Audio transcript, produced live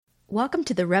Welcome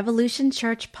to the Revolution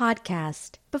Church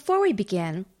podcast. Before we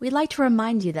begin, we'd like to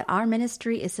remind you that our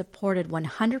ministry is supported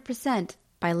 100%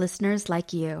 by listeners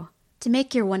like you. To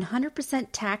make your 100%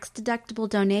 tax-deductible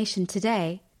donation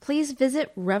today, please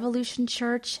visit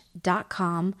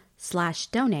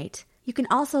revolutionchurch.com/donate. You can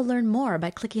also learn more by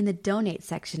clicking the donate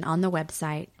section on the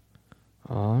website.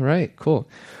 All right, cool.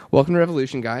 Welcome to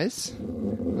Revolution, guys.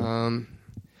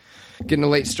 Getting a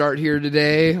late start here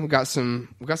today. We've got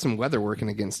some weather working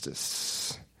against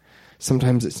us.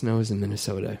 Sometimes it snows in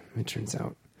Minnesota, it turns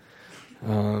out.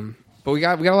 But we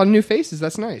got a lot of new faces.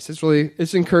 That's nice.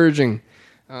 It's encouraging.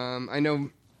 I know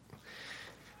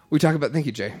we talk about, thank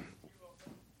you, Jay.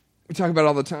 We talk about it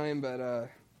all the time,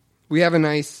 but we have a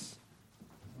nice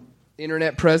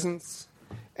internet presence,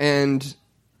 and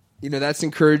that's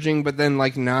encouraging. But then,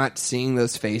 not seeing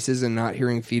those faces and not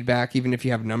hearing feedback, even if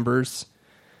you have numbers,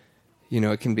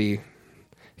 it can be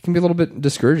a little bit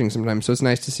discouraging sometimes. So it's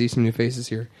nice to see some new faces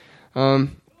here. Hello.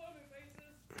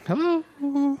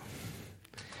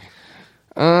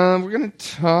 We're gonna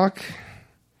talk.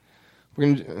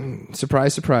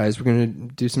 Surprise, surprise. We're gonna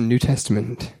do some New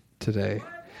Testament today.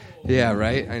 Yeah,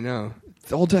 right. I know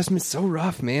the Old Testament's so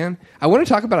rough, man. I want to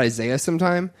talk about Isaiah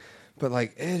sometime, but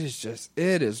it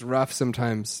is rough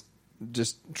sometimes.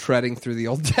 Just treading through the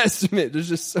Old Testament, there's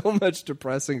just so much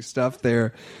depressing stuff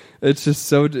there. It's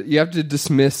just you have to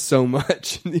dismiss so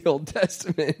much in the Old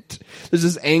Testament. There's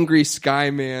this angry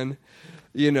sky man,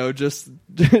 just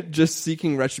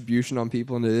seeking retribution on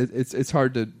people, and it's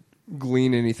hard to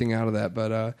glean anything out of that.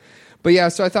 But yeah,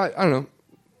 so I thought, I don't know,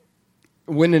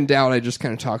 when in doubt, I just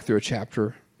kind of talk through a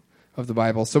chapter of the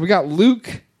Bible. So we got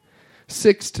Luke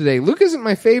 6 today. Luke isn't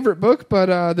my favorite book,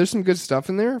 but there's some good stuff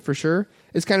in there for sure.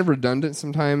 It's kind of redundant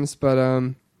sometimes, but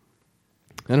I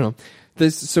don't know.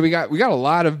 So we got a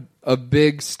lot of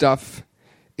big stuff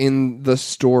in the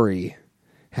story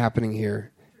happening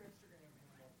here.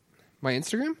 My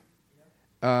Instagram?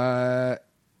 Air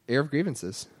of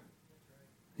Grievances.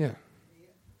 Yeah.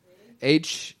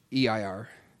 H-E-I-R.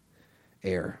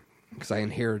 Air. Because I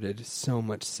inherited so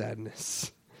much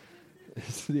sadness.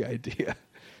 It's the idea.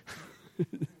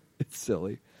 It's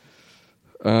silly.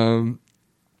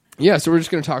 Yeah, so we're just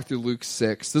going to talk through Luke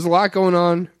 6. There's a lot going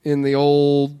on in the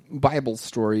old Bible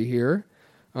story here.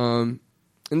 And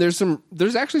there's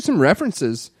actually some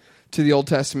references to the Old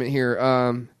Testament here.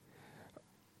 A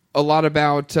lot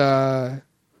about a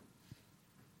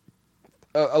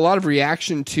lot of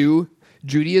reaction to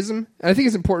Judaism. And I think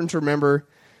it's important to remember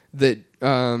that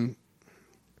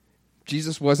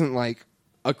Jesus wasn't like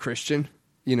a Christian.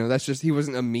 That's just, he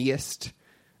wasn't a meist.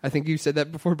 I think you said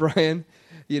that before, Brian.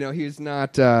 He's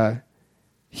not.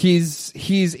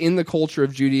 He's in the culture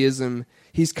of Judaism.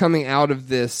 He's coming out of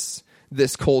this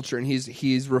culture, and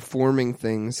he's reforming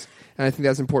things. And I think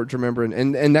that's important to remember.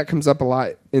 And that comes up a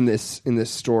lot in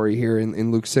this story here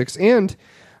in Luke 6. And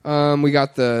we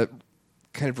got the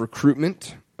kind of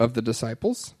recruitment of the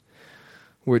disciples,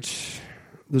 which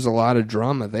there's a lot of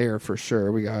drama there for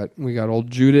sure. We got old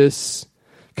Judas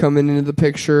coming into the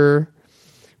picture.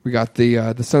 We got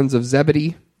the sons of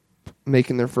Zebedee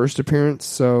making their first appearance.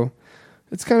 So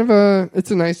it's kind of a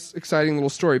nice, exciting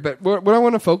little story. But what I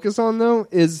want to focus on, though,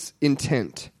 is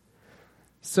intent.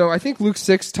 So I think Luke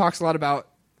 6 talks a lot about,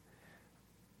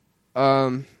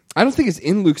 I don't think it's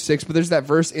in Luke 6, but there's that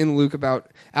verse in Luke about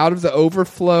out of the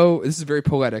overflow. This is very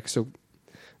poetic, so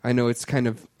I know it's kind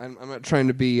of, I'm not trying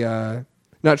to be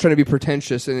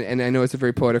pretentious, and I know it's a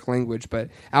very poetic language,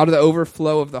 but out of the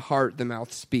overflow of the heart, the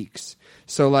mouth speaks.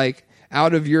 So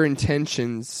out of your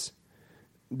intentions,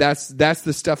 that's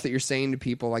the stuff that you're saying to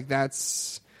people.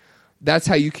 That's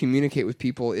how you communicate with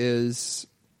people is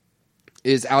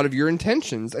out of your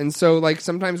intentions. And so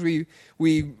sometimes we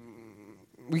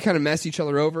kind of mess each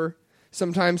other over.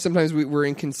 Sometimes we're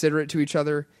inconsiderate to each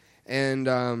other. And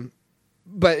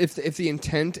but if the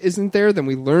intent isn't there, then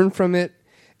we learn from it,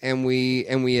 and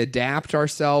we adapt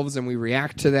ourselves, and we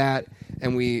react to that,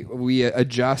 and we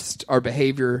adjust our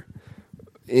behavior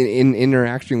in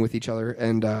interacting with each other.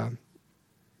 And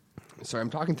sorry,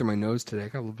 I'm talking through my nose today. I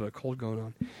got a little bit of cold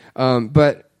going on.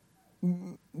 But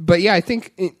yeah, I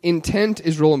think intent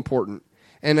is real important.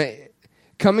 And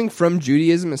coming from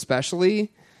Judaism,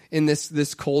 especially in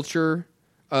this culture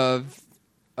of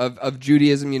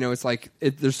Judaism, it's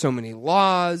there's so many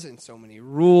laws and so many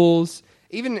rules.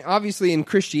 Even obviously in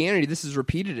Christianity, this has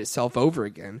repeated itself over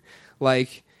again. You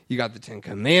got the Ten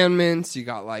Commandments. You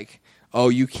got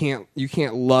you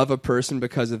can't love a person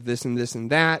because of this and this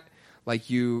and that.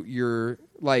 You're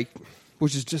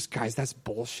which is just, guys, that's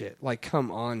bullshit.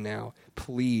 Come on now,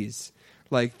 please.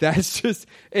 That's just,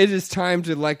 it is time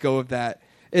to let go of that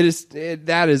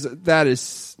That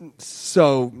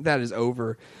is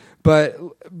over. But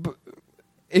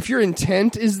if your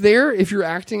intent is there, if you're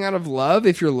acting out of love,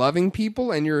 if you're loving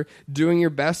people and you're doing your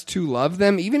best to love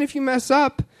them, even if you mess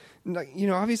up,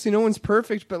 obviously no one's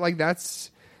perfect, but like that's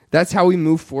how we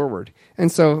move forward.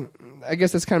 And so I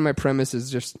guess that's kind of my premise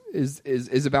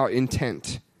is about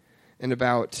intent and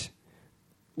about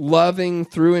loving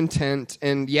through intent.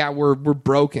 And yeah, we're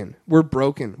broken.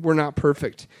 We're not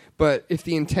perfect. But if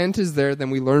the intent is there, then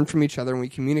we learn from each other and we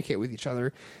communicate with each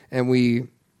other and we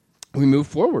move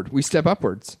forward. We step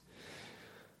upwards.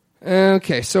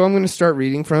 Okay, so I'm going to start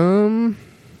reading from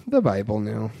the Bible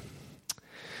now.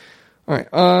 All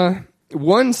right.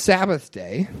 One Sabbath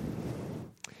day,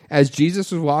 as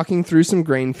Jesus was walking through some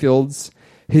grain fields,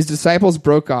 his disciples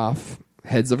broke off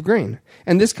heads of grain.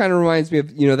 And this kind of reminds me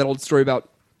of, that old story about,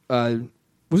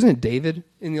 wasn't it David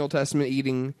in the Old Testament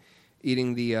eating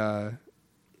the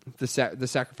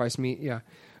sacrifice meat? Yeah.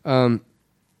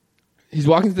 He's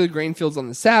walking through the grain fields on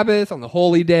the Sabbath, on the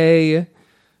holy day.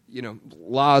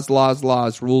 Laws,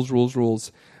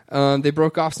 rules. They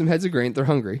broke off some heads of grain. They're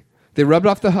hungry. They rubbed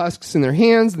off the husks in their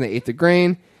hands and they ate the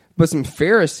grain. But some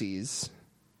Pharisees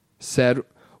said,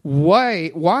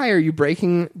 Why are you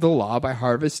breaking the law by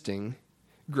harvesting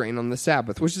grain on the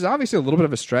Sabbath? Which is obviously a little bit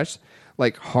of a stretch.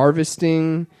 Like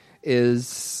harvesting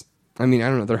is, I don't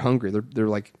know, they're hungry. They're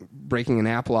like breaking an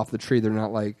apple off the tree. They're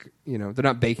not like, they're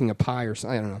not baking a pie or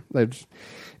something. I don't know.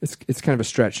 It's kind of a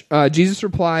stretch. Jesus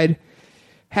replied,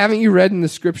 haven't you read in the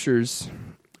scriptures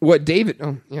what David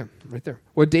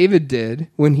did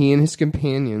when he and his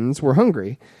companions were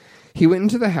hungry? He went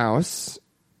into the house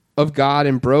of God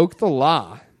and broke the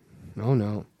law. Oh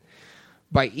no.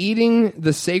 By eating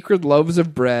the sacred loaves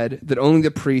of bread that only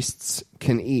the priests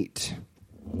can eat.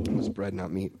 It was bread,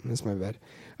 not meat. That's my bad.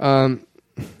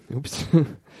 Oops.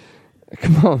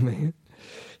 Come on,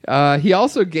 man. He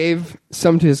also gave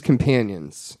some to his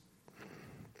companions.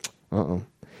 Uh-oh.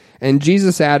 And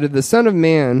Jesus added, the Son of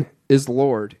Man is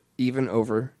Lord, even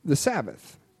over the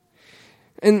Sabbath.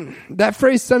 And that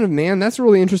phrase, Son of Man, that's a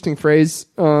really interesting phrase.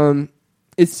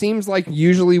 It seems like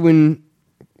usually when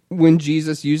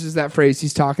Jesus uses that phrase,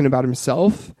 he's talking about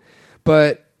himself.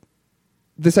 But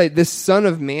this Son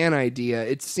of Man idea,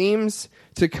 it seems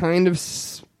to kind of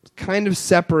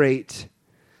separate,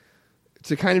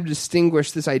 to kind of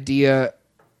distinguish this idea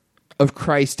of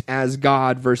Christ as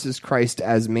God versus Christ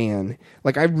as man.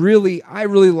 Like I really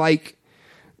like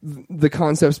the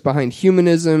concepts behind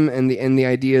humanism and the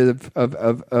idea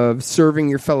of serving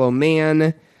your fellow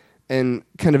man and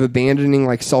kind of abandoning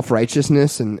like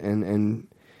self-righteousness and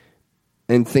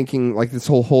thinking like this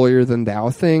whole holier than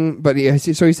thou thing. But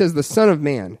so he says the Son of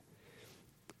Man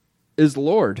is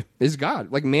Lord, is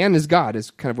God. Like man is God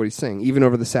is kind of what he's saying, even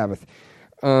over the Sabbath.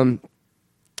 And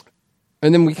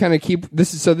then we kind of keep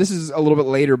this is a little bit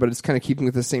later, but it's kind of keeping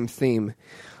with the same theme.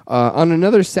 On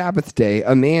another Sabbath day,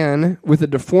 a man with a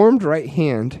deformed right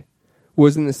hand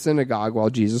was in the synagogue while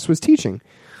Jesus was teaching.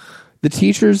 The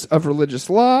teachers of religious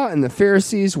law and the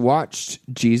Pharisees watched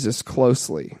Jesus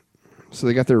closely. So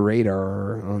they got their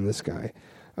radar on this guy.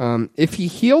 If he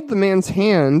healed the man's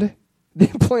hand, they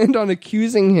planned on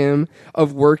accusing him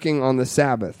of working on the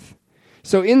Sabbath.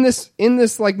 So in this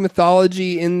like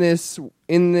mythology, in this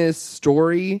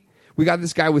story, we got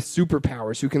this guy with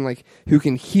superpowers who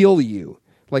can heal you.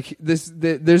 Like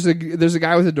there's a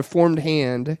guy with a deformed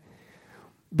hand,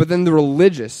 but then the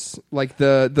religious, like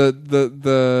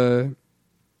the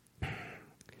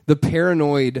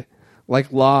paranoid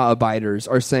like law abiders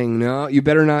are saying, no, you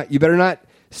better not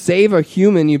save a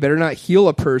human, you better not heal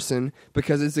a person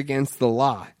because it's against the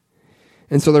law.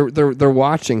 And so they're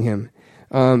watching him.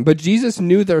 But Jesus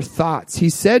knew their thoughts. He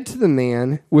said to the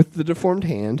man with the deformed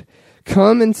hand,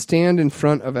 come and stand in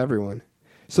front of everyone.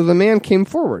 So the man came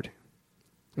forward.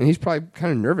 And he's probably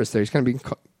kind of nervous there. He's kind of being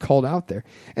called out there.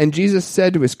 And Jesus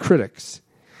said to his critics,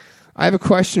 I have a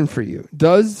question for you.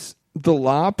 Does the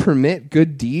law permit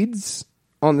good deeds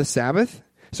on the Sabbath?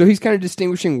 So he's kind of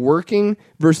distinguishing working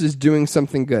versus doing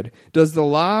something good. Does the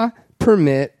law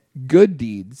permit good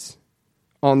deeds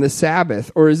on the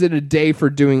Sabbath, or is it a day for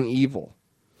doing evil?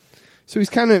 So he's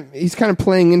kind of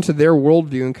playing into their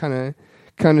worldview and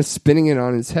kind of spinning it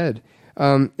on his head.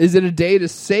 Is it a day to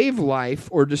save life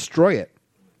or destroy it?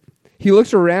 He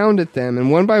looked around at them,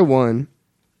 and one by one,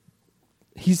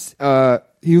 he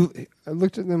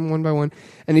looked at them one by one,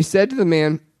 and he said to the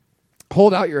man,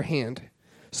 hold out your hand.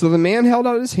 So the man held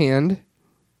out his hand,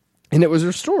 and it was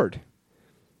restored.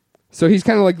 So he's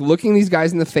kind of like looking these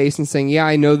guys in the face and saying, yeah,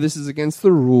 I know this is against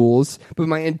the rules, but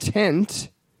my intent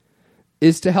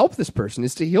is to help this person,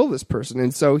 is to heal this person.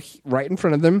 And so right in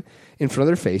front of them, in front of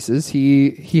their faces,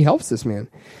 he helps this man.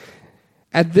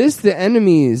 At this, the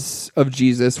enemies of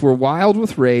Jesus were wild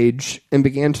with rage and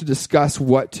began to discuss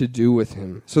what to do with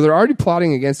him. So they're already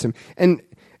plotting against him. And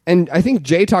I think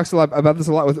Jay talks a lot about this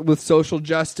a lot with social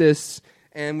justice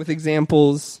and with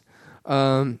examples,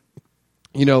 like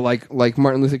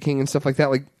Martin Luther King and stuff like that.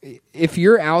 Like, if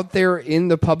you're out there in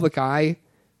the public eye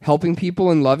helping people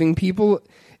and loving people,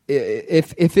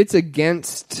 if it's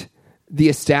against the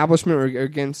establishment or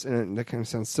against, and that kind of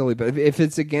sounds silly, but if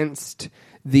it's against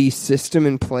the system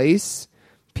in place,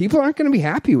 people aren't going to be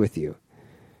happy with you.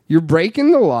 You're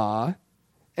breaking the law.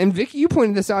 And Vicky, you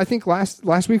pointed this out, I think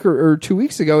last week or 2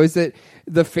 weeks ago, is that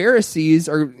the Pharisees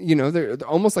are, they're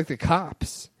almost like the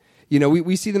cops.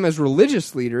 We see them as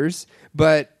religious leaders,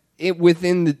 but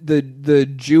within the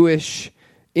Jewish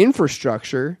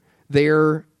infrastructure,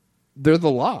 they're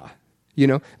the law.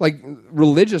 Like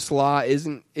religious law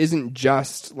isn't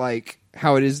just like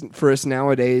how it is for us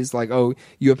nowadays, like, oh,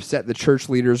 you upset the church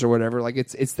leaders or whatever. Like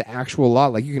it's the actual law.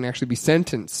 Like you can actually be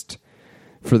sentenced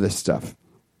for this stuff.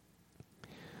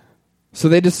 So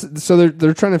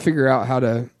they're trying to figure out how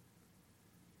to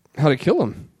kill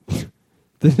him.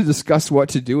 They discuss what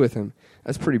to do with him.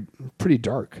 That's pretty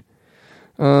dark.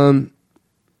 I don't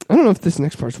know if this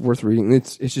next part's worth reading.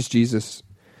 It's just Jesus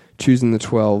choosing the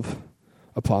 12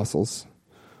 apostles,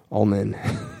 all men.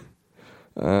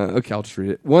 Okay, I'll just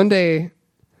read it. One day,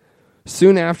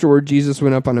 soon afterward, Jesus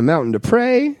went up on a mountain to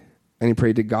pray, and he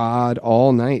prayed to God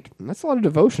all night. And that's a lot of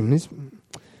devotion. He's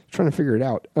trying to figure it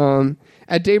out.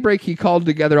 At daybreak, he called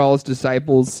together all his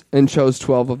disciples and chose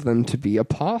 12 of them to be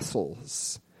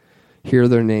apostles. Here are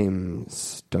their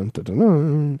names. Dun, dun, dun,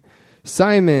 dun.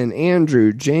 Simon,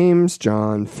 Andrew, James,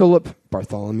 John, Philip,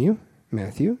 Bartholomew,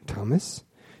 Matthew, Thomas,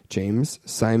 James,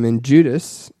 Simon,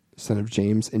 Judas, son of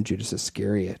James, and Judas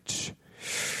Iscariot.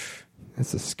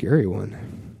 That's a scary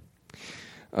one.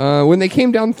 When they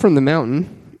came down from the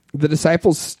mountain, the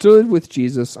disciples stood with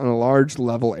Jesus on a large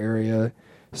level area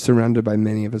surrounded by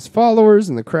many of his followers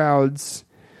and the crowds.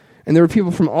 And there were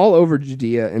people from all over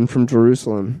Judea and from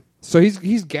Jerusalem. So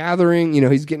he's gathering,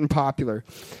 he's getting popular.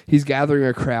 He's gathering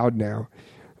a crowd now,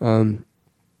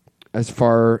 as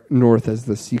far north as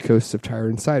the seacoasts of Tyre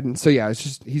and Sidon. So yeah,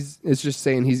 it's just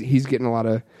saying he's getting a lot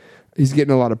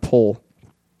of pull.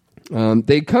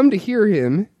 They come to hear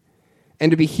him and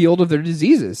to be healed of their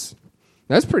diseases.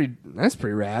 That's pretty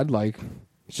rad. Like,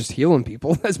 it's just healing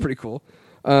people. That's pretty cool.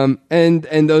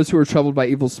 And those who were troubled by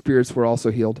evil spirits were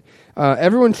also healed.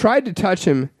 Everyone tried to touch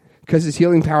him because his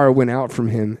healing power went out from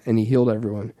him, and he healed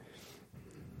everyone.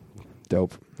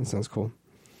 Dope. That sounds cool.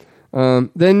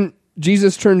 Then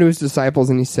Jesus turned to his disciples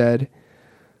and he said,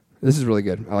 this is really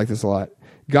good. I like this a lot.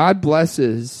 God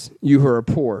blesses you who are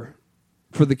poor,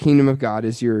 for the kingdom of God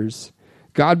is yours.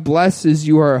 God blesses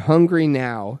you who are hungry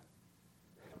now,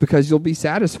 because you'll be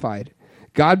satisfied.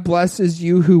 God blesses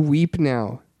you who weep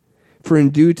now, for in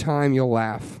due time you'll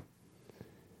laugh.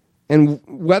 And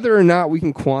whether or not we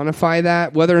can quantify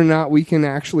that, whether or not we can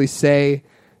actually say,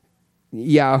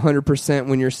 yeah, 100%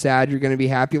 when you're sad, you're going to be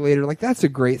happy later, like that's a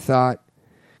great thought.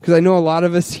 Because I know a lot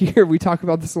of us here, we talk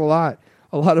about this a lot.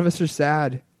 A lot of us are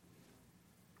sad.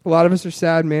 A lot of us are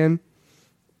sad, man.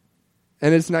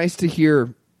 And it's nice to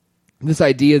hear this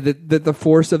idea that the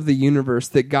force of the universe,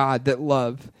 that God, that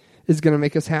love, is going to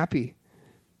make us happy.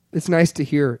 It's nice to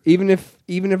hear. Even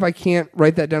if I can't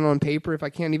write that down on paper, if I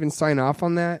can't even sign off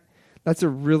on that, that's a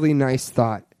really nice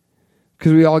thought.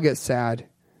 Because we all get sad.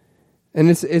 And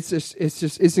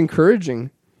it's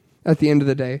encouraging at the end of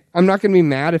the day. I'm not going to be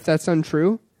mad if that's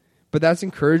untrue, but that's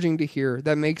encouraging to hear.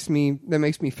 That makes me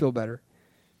feel better.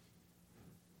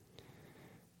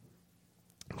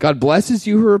 God blesses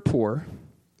you who are poor,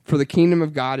 for the kingdom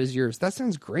of God is yours. That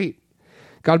sounds great.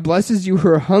 God blesses you who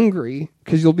are hungry,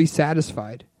 because you'll be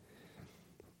satisfied.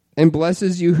 And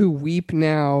blesses you who weep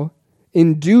now.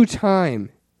 In due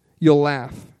time, you'll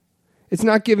laugh. It's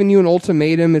not giving you an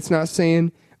ultimatum. It's not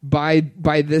saying by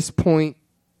this point,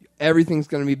 everything's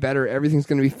going to be better. Everything's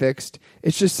going to be fixed.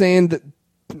 It's just saying that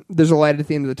there's a light at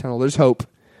the end of the tunnel. There's hope.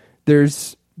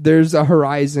 There's a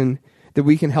horizon that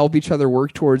we can help each other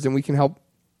work towards, and we can help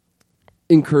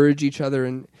encourage each other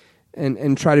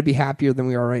and try to be happier than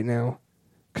we are right now.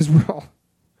 Because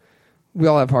we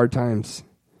all have hard times.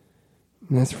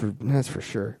 And that's for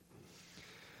sure.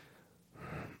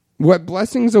 What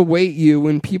blessings await you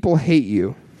when people hate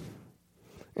you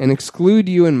and exclude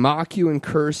you and mock you and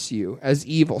curse you as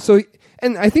evil. So,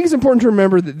 and I think it's important to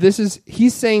remember that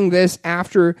he's saying this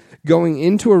after going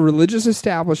into a religious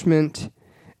establishment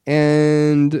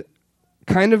and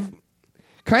kind of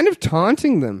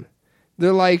taunting them.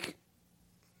 They're like,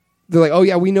 they're like, oh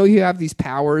yeah, we know you have these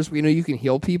powers. We know you can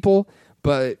heal people,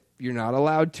 but you're not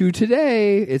allowed to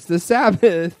today. It's the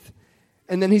Sabbath.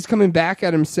 And then he's coming back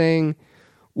at him saying,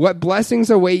 what blessings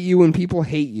await you when people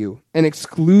hate you and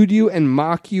exclude you and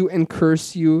mock you and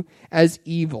curse you as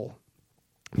evil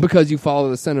because you follow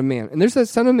the Son of Man. And there's that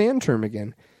Son of Man term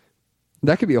again.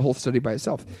 That could be a whole study by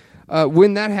itself.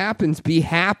 When that happens, be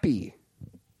happy.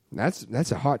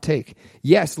 That's a hot take.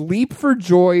 Yes, leap for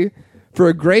joy, for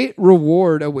a great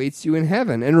reward awaits you in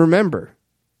heaven. And remember,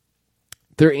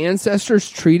 their ancestors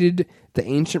treated the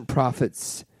ancient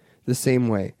prophets the same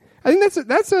way. I think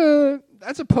that's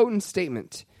a potent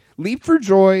statement. Leap for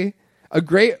joy, a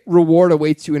great reward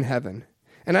awaits you in heaven.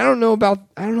 And I don't know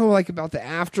about the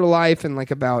afterlife and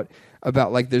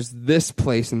about like there's this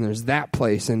place and there's that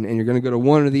place and you're going to go to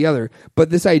one or the other. But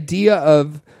this idea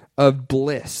of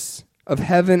bliss, of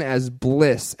heaven as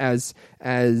bliss, as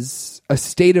a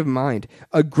state of mind,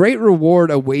 a great reward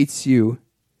awaits you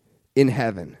in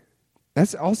heaven.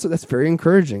 That's very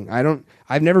encouraging.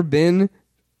 I've never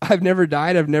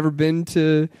died. I've never been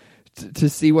to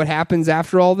see what happens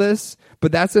after all this,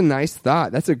 but that's a nice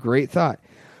thought. That's a great thought.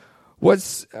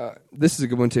 This is a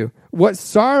good one too. What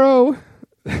sorrow,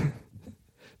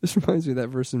 this reminds me of that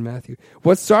verse in Matthew.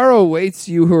 What sorrow awaits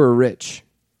you who are rich?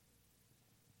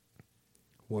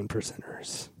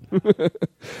 1%ers.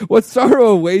 What sorrow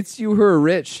awaits you who are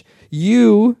rich?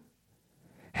 You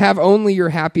have only your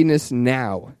happiness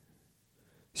now.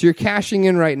 So you're cashing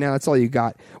in right now. That's all you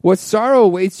got. What sorrow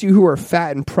awaits you who are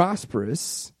fat and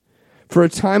prosperous? For a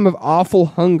time of awful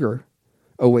hunger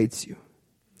awaits you.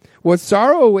 What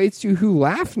sorrow awaits you who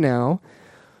laugh now?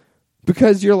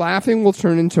 Because your laughing will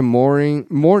turn into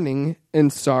mourning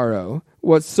and sorrow.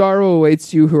 What sorrow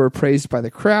awaits you who are praised by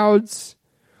the crowds?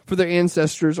 For their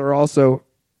ancestors are also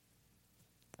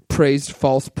praised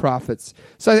false prophets.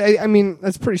 So I mean,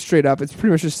 that's pretty straight up. It's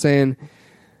pretty much just saying,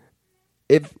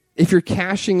 if you're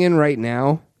cashing in right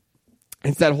now,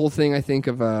 it's that whole thing I think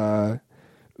of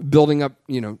building up,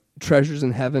 treasures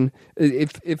in heaven.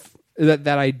 If that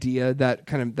idea, that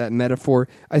kind of that metaphor,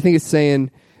 I think it's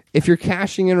saying if you're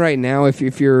cashing in right now, if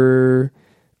you're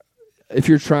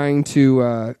trying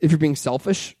to if you're being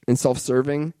selfish and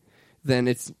self-serving, then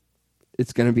it's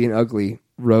going to be an ugly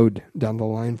road down the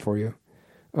line for you.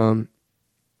 I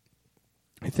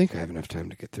think I have enough time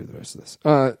to get through the rest of this.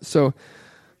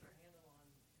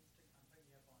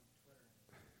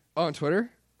 On Twitter?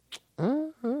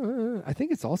 I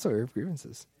think it's also Air of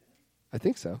Grievances. I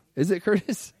think so. Is it,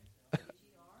 Curtis?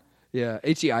 Yeah,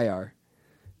 HEIR.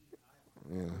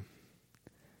 Yeah.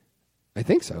 I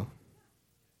think so.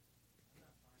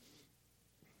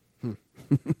 I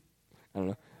don't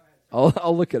know.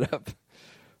 I'll look it up.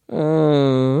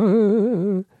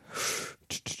 Oh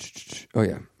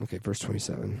yeah. Okay, verse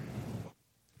 27.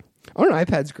 Oh, an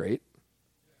iPad's great.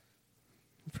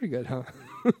 Pretty good, huh?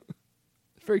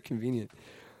 Very convenient.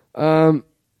 The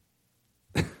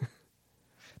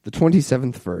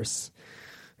 27th verse.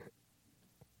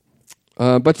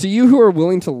 But to you who are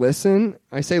willing to listen,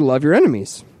 I say, love your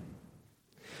enemies.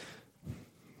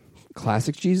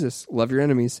 Classic Jesus. Love your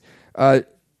enemies.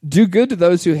 Do good to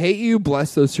those who hate you.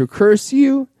 Bless those who curse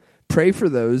you. Pray for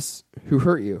those who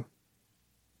hurt you.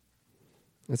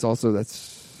 That's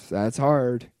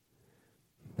hard.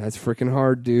 That's freaking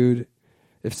hard, dude.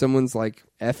 If someone's like,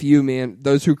 F you, man,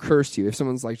 those who curse you, if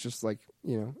someone's like, just like,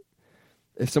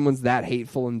 if someone's that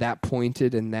hateful and that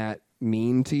pointed and that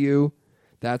mean to you,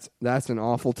 that's an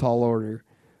awful tall order.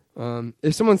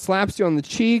 If someone slaps you on the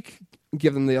cheek,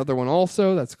 give them the other one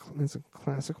also. That's a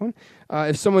classic one.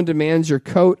 If someone demands your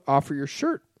coat, offer your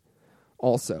shirt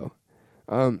also.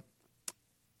 I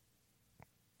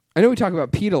know we talk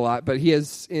about Pete a lot, but he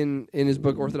has in his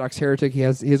book Orthodox Heretic, he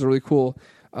has a really cool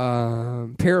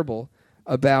parable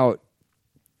about.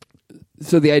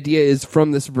 So the idea is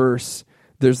from this verse,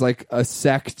 there's like a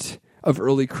sect of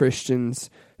early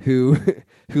Christians who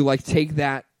like take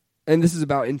that, and this is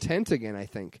about intent again, I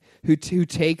think, who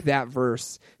take that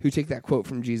verse, who take that quote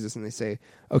from Jesus, and they say,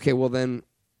 okay, well then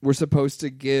we're supposed to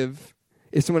give.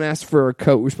 If someone asks for a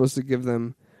coat, we're supposed to give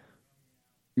them.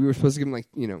 We were supposed to give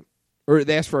them or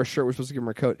they ask for a shirt, we're supposed to give them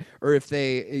a coat. Or if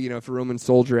they, if a Roman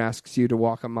soldier asks you to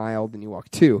walk a mile, then you walk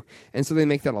 2. And so they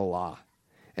make that a law.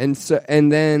 And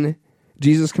then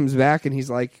Jesus comes back and he's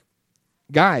like,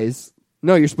 guys,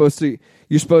 no, you're not supposed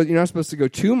to go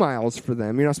 2 miles for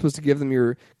them. You're not supposed to give them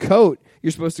your coat.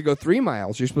 You're supposed to go 3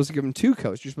 miles. You're supposed to give them 2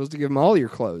 coats. You're supposed to give them all your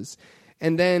clothes.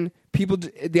 And then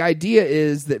the idea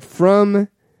is that from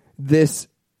this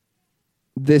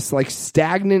like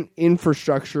stagnant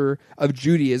infrastructure of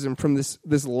Judaism, from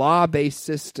this law-based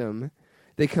system,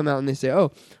 they come out and they say,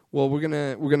 oh, well, we're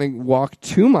gonna walk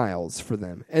 2 miles for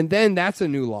them. And then that's a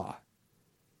new law.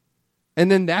 And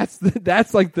then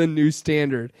that's like the new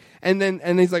standard.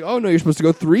 And he's like, oh, no, you're supposed to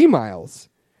go 3 miles.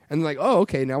 And they're like, oh,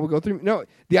 okay, now we'll go 3. No,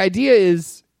 the idea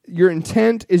is your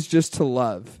intent is just to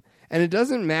love. And it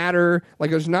doesn't matter, like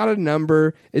there's not a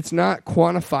number, it's not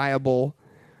quantifiable,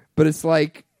 but it's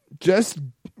like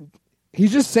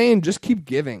he's just saying just keep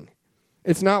giving.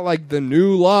 It's not like the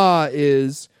new law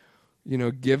is,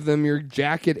 give them your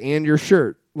jacket and your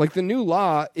shirt. Like the new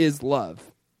law is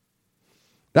love.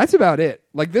 That's about it.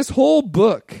 Like this whole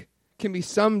book can be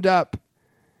summed up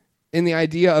in the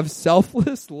idea of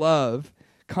selfless love,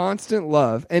 constant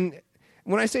love. And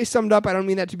when I say summed up, I don't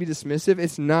mean that to be dismissive.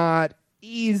 It's not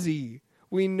easy.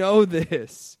 We know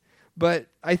this. But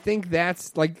I think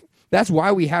that's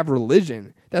why we have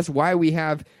religion. That's why we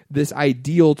have this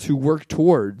ideal to work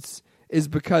towards, is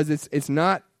because it's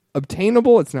not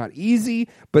obtainable, it's not easy,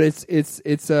 but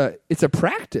it's a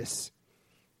practice.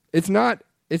 It's not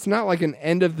like an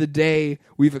end of the day,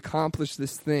 we've accomplished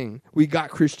this thing. We got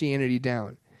Christianity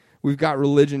down. We've got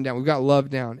religion down. We've got love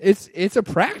down. It's a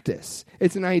practice.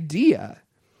 It's an idea.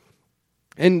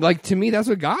 And like to me, that's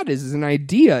what God is an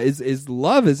idea. Is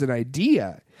love is an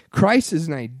idea. Christ is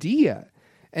an idea.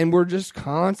 And we're just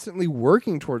constantly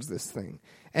working towards this thing.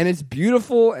 And it's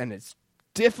beautiful and it's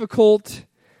difficult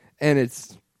and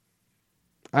it's,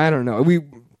 I don't know.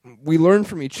 We learn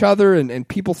from each other and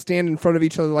people stand in front of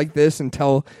each other like this and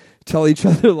tell each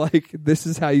other like, this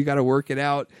is how you got to work it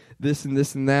out, this and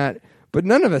this and that. But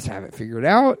none of us have it figured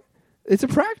out. It's a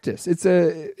practice. It's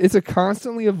a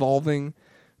constantly evolving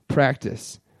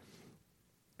practice.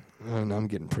 Oh, now I'm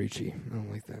getting preachy. I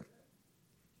don't like that.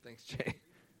 Thanks, Jay.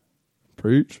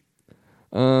 Preach.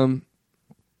 Yeah,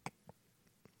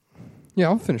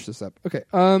 I'll finish this up. Okay.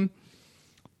 So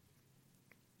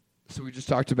we just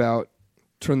talked about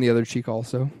turn the other cheek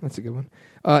also. That's a good one.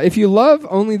 If you love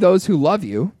only those who love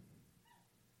you,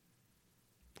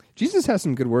 Jesus has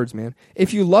some good words, man.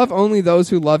 If you love only those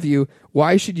who love you,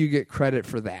 why should you get credit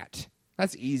for that?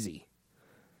 That's easy.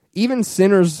 Even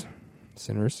sinners,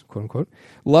 quote unquote,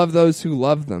 love those who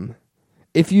love them.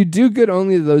 If you do good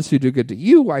only to those who do good to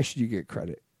you, why should you get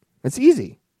credit? That's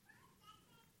easy.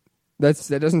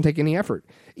 That doesn't take any effort.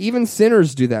 Even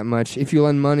sinners do that much. If you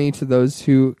lend money to those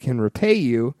who can repay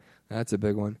you, that's a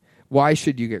big one. Why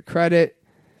should you get credit?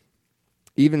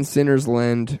 Even sinners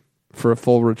lend for a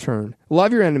full return.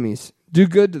 Love your enemies. Do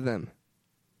good to them.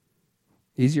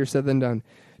 Easier said than done.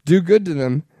 Do good to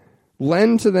them.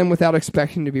 Lend to them without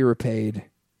expecting to be repaid.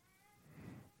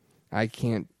 I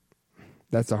can't.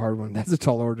 That's a hard one. That's a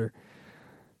tall order.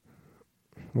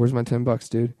 Where's my $10,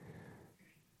 dude?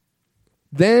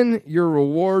 Then your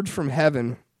reward from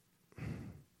heaven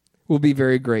will be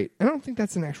very great. I don't think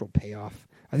that's an actual payoff.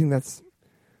 I think that's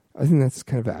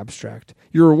kind of abstract.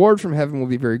 Your reward from heaven will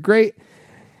be very great,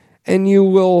 and you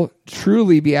will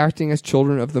truly be acting as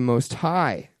children of the Most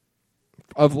High,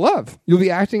 of love. You'll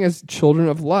be acting as children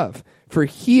of love, for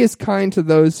He is kind to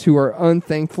those who are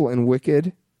unthankful and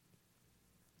wicked.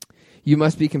 You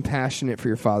must be compassionate, for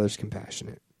your Father's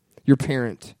compassionate. Your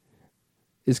parent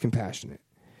is compassionate.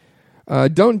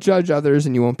 Don't judge others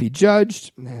and you won't be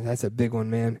judged. Man, that's a big one,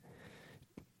 man.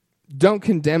 Don't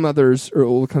condemn others or it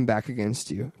will come back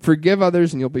against you. Forgive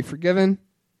others and you'll be forgiven.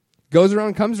 Goes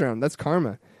around, comes around. That's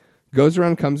karma. Goes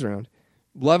around, comes around.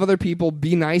 Love other people.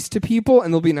 Be nice to people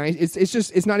and they'll be nice.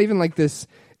 It's not even like this.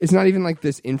 It's not even like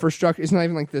this infrastructure. It's not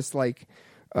even like this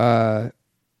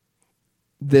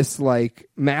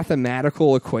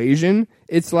mathematical equation.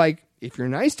 It's like, if you're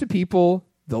nice to people,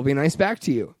 they'll be nice back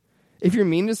to you. If you're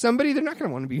mean to somebody, they're not going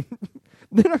to want to be,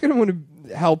 they're not going to want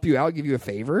to help you out, give you a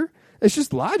favor. It's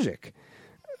just logic.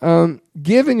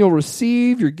 Give and you'll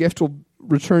receive. Your gift will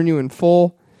return you in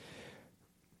full.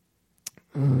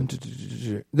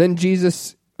 Then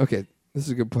Jesus, okay, this is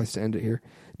a good place to end it here.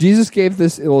 Jesus gave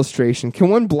this illustration. Can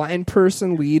one blind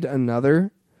person lead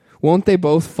another? Won't they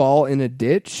both fall in a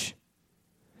ditch?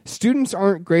 Students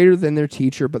aren't greater than their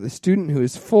teacher, but the student who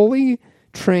is fully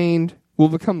trained will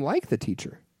become like the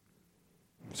teacher.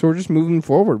 So we're just moving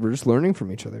forward. We're just learning from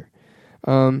each other.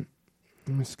 Let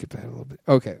me skip ahead a little bit.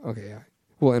 Okay, yeah.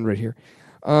 We'll end right here.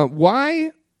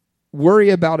 Why worry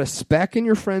about a speck in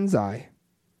your friend's eye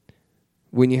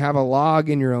when you have a log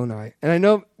in your own eye? And I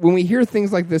know when we hear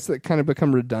things like this that kind of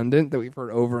become redundant, that we've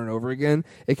heard over and over again,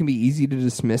 it can be easy to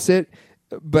dismiss it.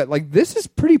 But like this is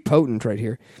pretty potent right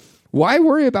here. Why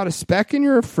worry about a speck in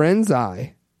your friend's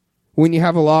eye when you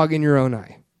have a log in your own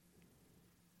eye?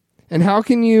 And how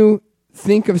can you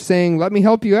think of saying, let me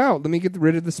help you out, let me get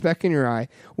rid of the speck in your eye,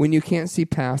 when you can't see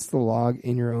past the log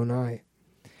in your own eye?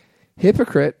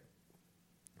 Hypocrite,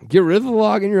 Get rid of the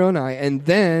log in your own eye, and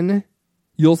then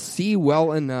you'll see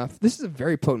well enough. This is a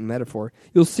very potent metaphor.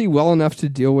 You'll see well enough to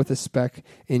deal with a speck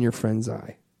in your friend's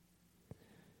eye.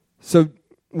 So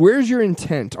where's your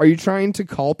intent? Are you trying to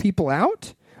call people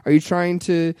out? Are you trying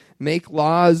to make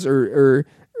laws or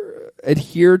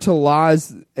adhere to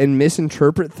laws and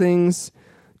misinterpret things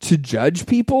to judge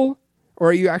people? Or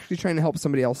are you actually trying to help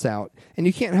somebody else out? And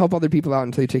you can't help other people out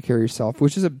until you take care of yourself,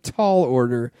 which is a tall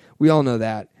order. We all know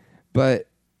that. But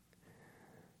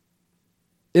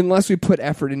unless we put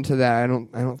effort into that, I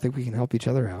don't think we can help each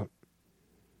other out.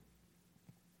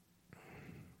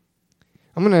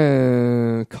 I'm going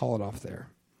to call it off there.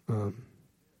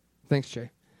 Thanks, Jay.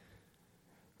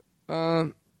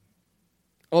 I'll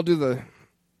do the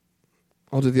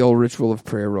old ritual of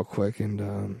prayer real quick, and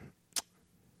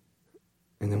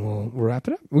then we'll wrap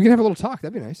it up. We can have a little talk.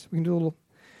 That'd be nice. We can do a little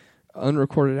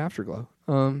unrecorded afterglow.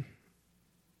 I'm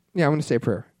going to say a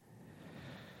prayer.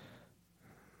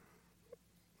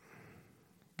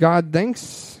 God,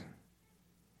 thanks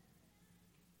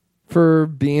for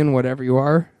being whatever you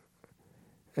are.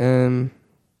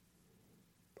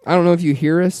 I don't know if you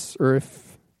hear us or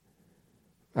if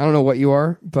I don't know what you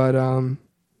are, but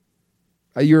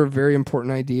you're a very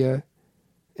important idea.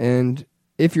 And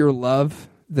if you're love,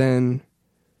 then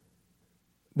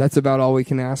that's about all we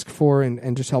can ask for,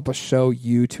 and just help us show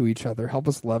you to each other. Help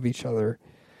us love each other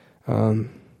in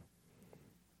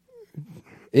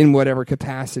whatever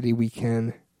capacity we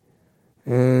can.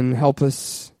 And help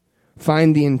us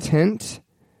find the intent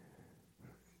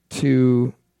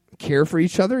to care for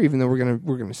each other, even though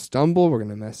we're gonna stumble, we're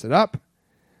gonna mess it up.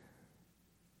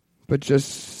 But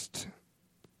just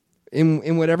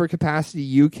in whatever capacity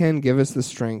you can, give us the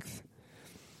strength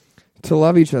to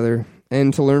love each other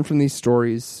and to learn from these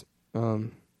stories.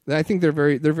 I think they're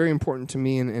very important to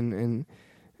me, and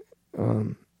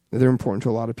they're important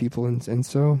to a lot of people. And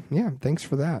so, yeah, thanks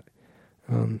for that.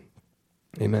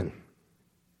 Amen.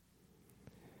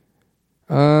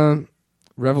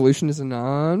 Revolution is a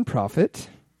non-profit.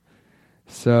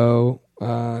 So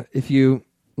if you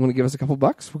want to give us a couple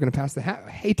bucks, we're going to pass the hat. I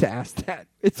hate to ask that.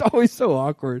 It's always so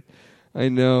awkward. I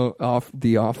know,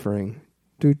 the offering.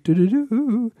 But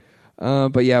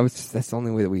yeah, that's the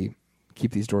only way that we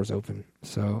keep these doors open.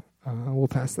 So we'll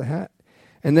pass the hat.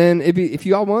 And then if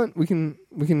you all want, we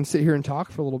can sit here and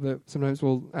talk for a little bit. Sometimes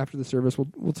after the service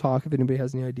we'll talk if anybody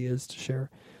has any ideas to share.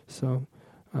 So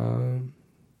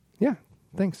yeah,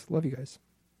 thanks. Love you guys.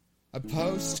 A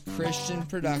post-Christian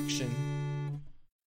production.